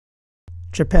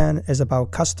Japan is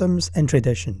about customs and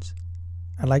traditions.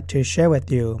 I'd like to share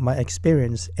with you my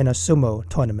experience in a sumo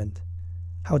tournament,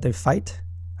 how they fight,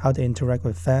 how they interact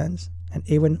with fans, and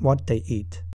even what they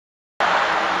eat.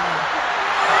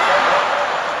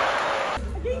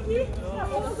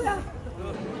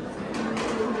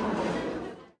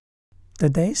 The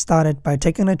day started by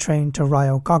taking a train to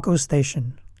Ryogoku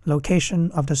Station,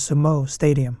 location of the Sumo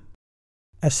Stadium.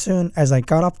 As soon as I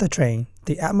got off the train,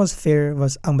 the atmosphere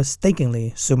was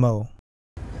unmistakably sumo.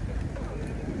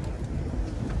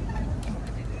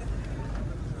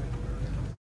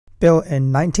 Built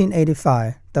in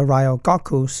 1985, the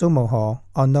Ryogoku Sumo Hall,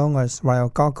 or known as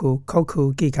Ryogoku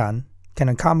Koku Gikan, can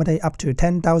accommodate up to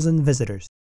 10,000 visitors.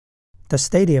 The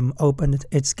stadium opened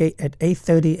its gate at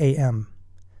 8:30 a.m.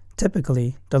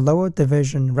 Typically, the lower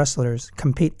division wrestlers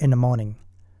compete in the morning.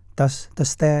 Thus, the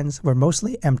stands were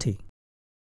mostly empty.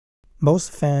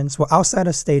 Most fans were outside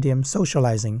the stadium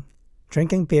socializing,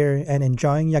 drinking beer and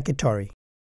enjoying yakitori.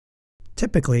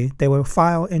 Typically, they will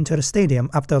file into the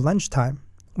stadium after lunchtime,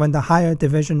 when the higher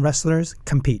division wrestlers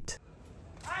compete.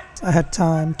 I had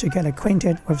time to get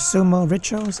acquainted with sumo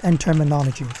rituals and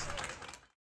terminologies.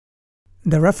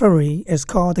 The referee is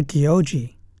called the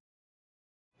Gyoji.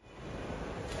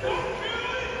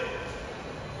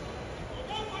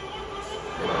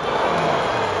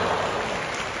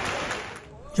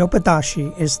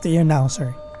 Yobadashi is the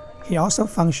announcer. He also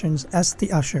functions as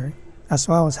the usher, as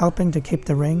well as helping to keep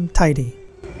the ring tidy.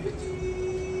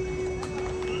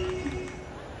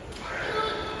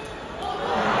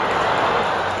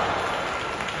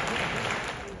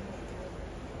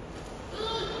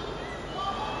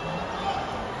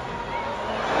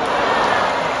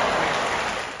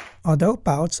 Although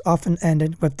bouts often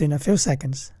ended within a few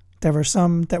seconds, there were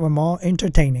some that were more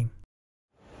entertaining.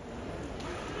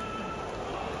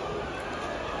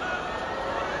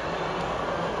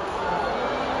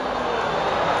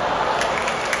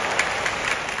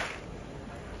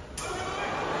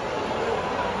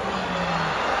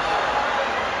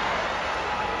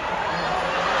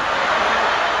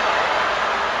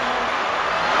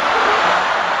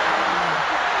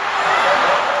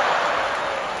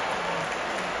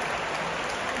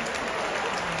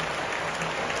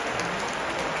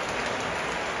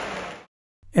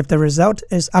 If the result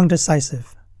is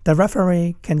undecisive, the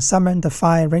referee can summon the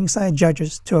 5 ringside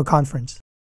judges to a conference.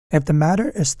 If the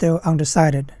matter is still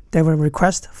undecided, they will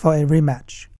request for a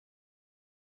rematch.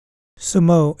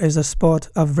 Sumo is a sport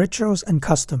of rituals and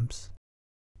customs.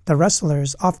 The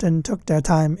wrestlers often took their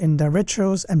time in their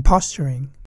rituals and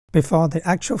posturing before the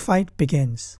actual fight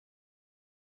begins.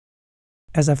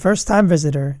 As a first-time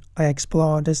visitor, I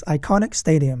explored this iconic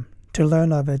stadium to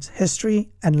learn of its history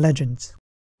and legends.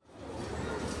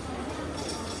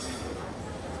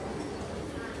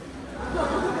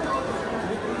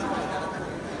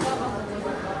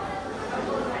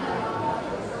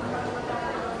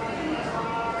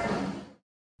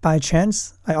 By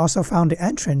chance, I also found the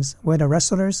entrance where the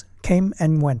wrestlers came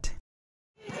and went.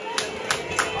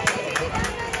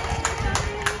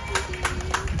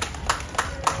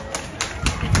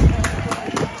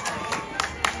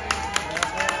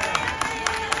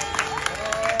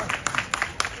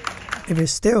 If you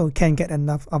still can't get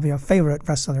enough of your favorite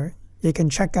wrestler, you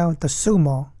can check out the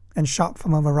Sumo and shop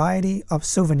from a variety of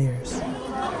souvenirs.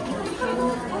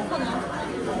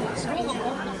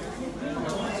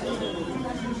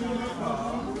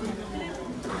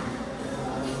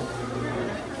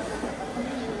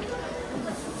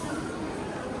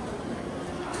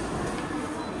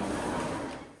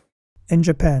 In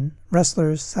Japan,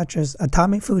 wrestlers such as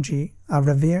Atami Fuji are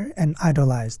revered and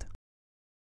idolized.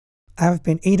 I have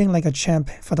been eating like a champ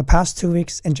for the past 2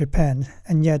 weeks in Japan,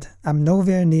 and yet I'm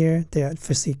nowhere near their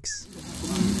physiques.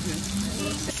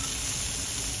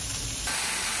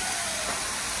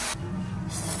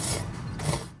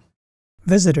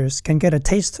 Visitors can get a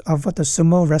taste of what the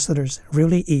sumo wrestlers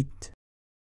really eat.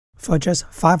 For just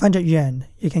 500 yen,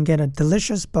 you can get a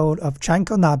delicious bowl of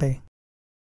Chanko nabe.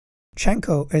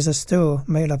 Chanko is a stew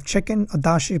made of chicken or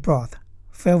dashi broth,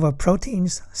 filled with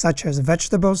proteins such as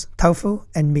vegetables, tofu,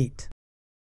 and meat.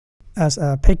 As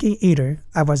a picky eater,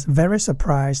 I was very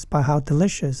surprised by how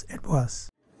delicious it was.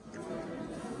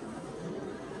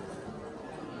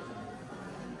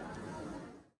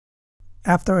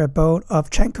 After a bowl of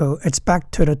Chanko, it's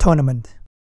back to the tournament.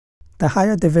 The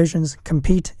higher divisions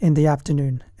compete in the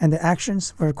afternoon, and the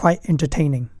actions were quite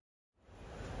entertaining.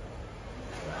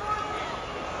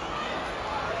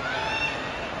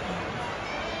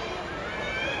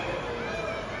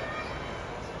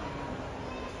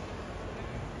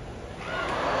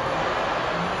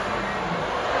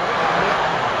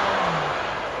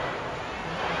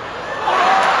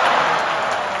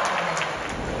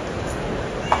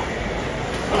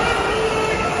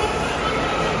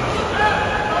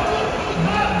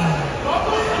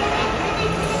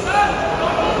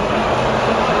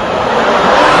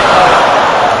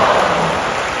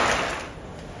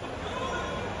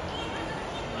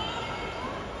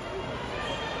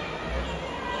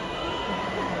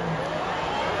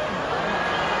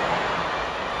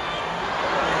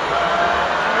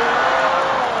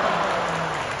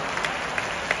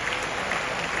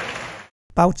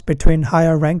 Bouts between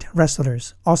higher-ranked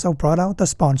wrestlers also brought out the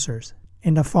sponsors,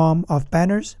 in the form of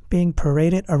banners being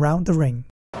paraded around the ring.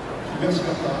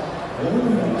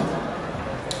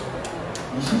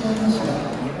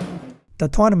 The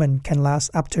tournament can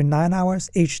last up to 9 hours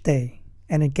each day,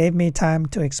 and it gave me time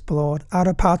to explore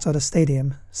other parts of the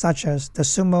stadium, such as the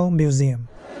Sumo Museum.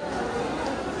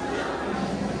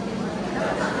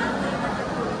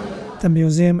 The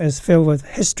museum is filled with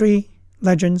history,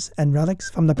 legends, and relics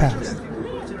from the past.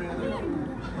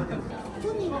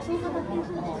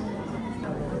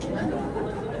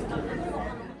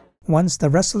 Once the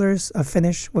wrestlers are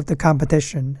finished with the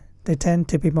competition, they tend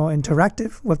to be more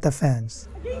interactive with the fans.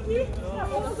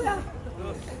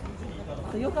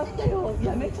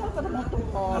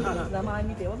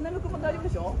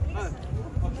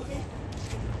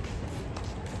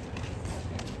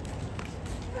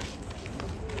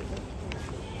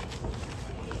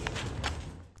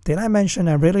 Did I mention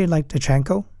I really liked the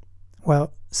Chanko?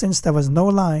 Well, since there was no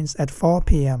lines at 4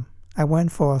 p.m., I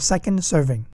went for a second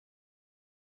serving.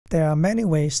 There are many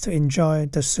ways to enjoy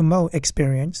the sumo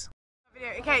experience.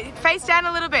 Okay, face down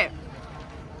a little bit.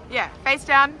 Yeah, face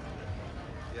down.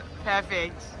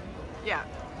 Perfect. Yeah,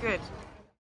 good.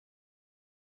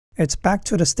 It's back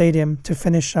to the stadium to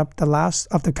finish up the last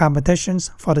of the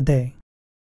competitions for the day.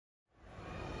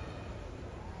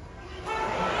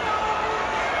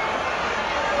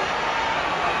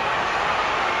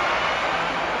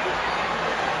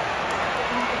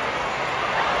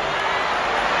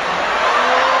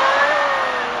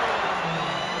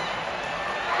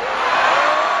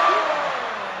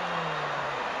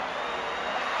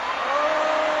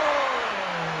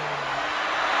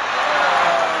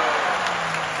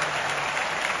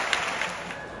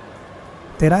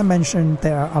 Did I mention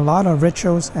there are a lot of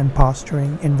rituals and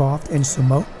posturing involved in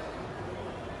sumo?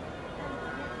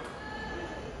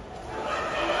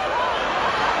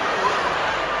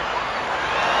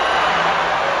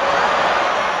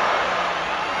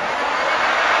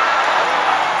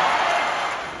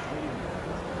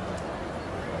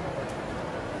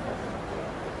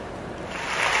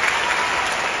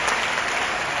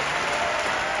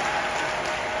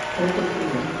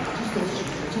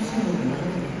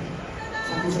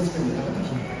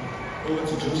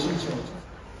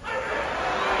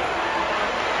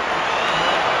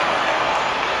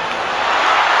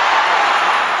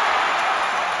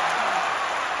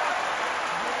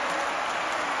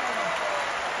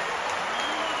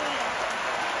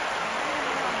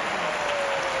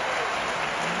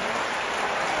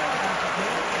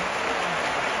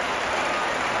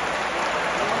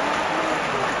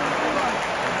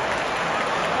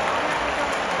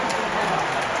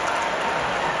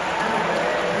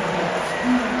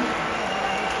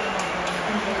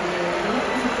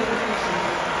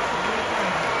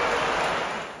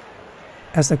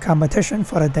 As the competition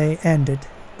for the day ended,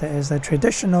 there is a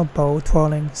traditional bow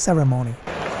twirling ceremony.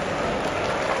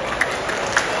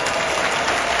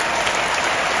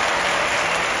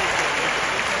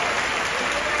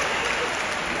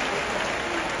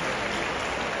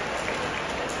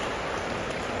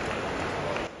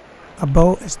 A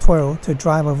bow is twirled to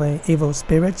drive away evil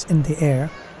spirits in the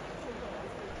air.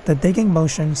 The digging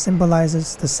motion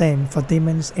symbolizes the same for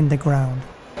demons in the ground.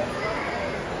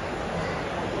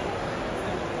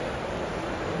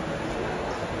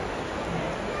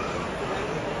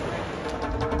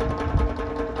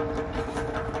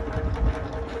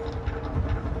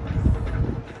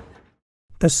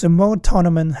 The sumo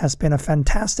tournament has been a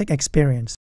fantastic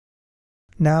experience.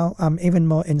 Now I'm even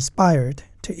more inspired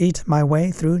to eat my way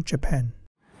through Japan.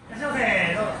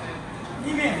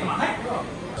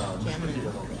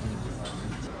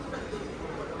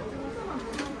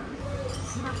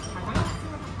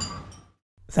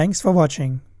 Thanks for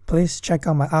watching. Please check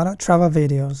out my other travel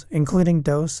videos, including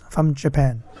those from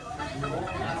Japan.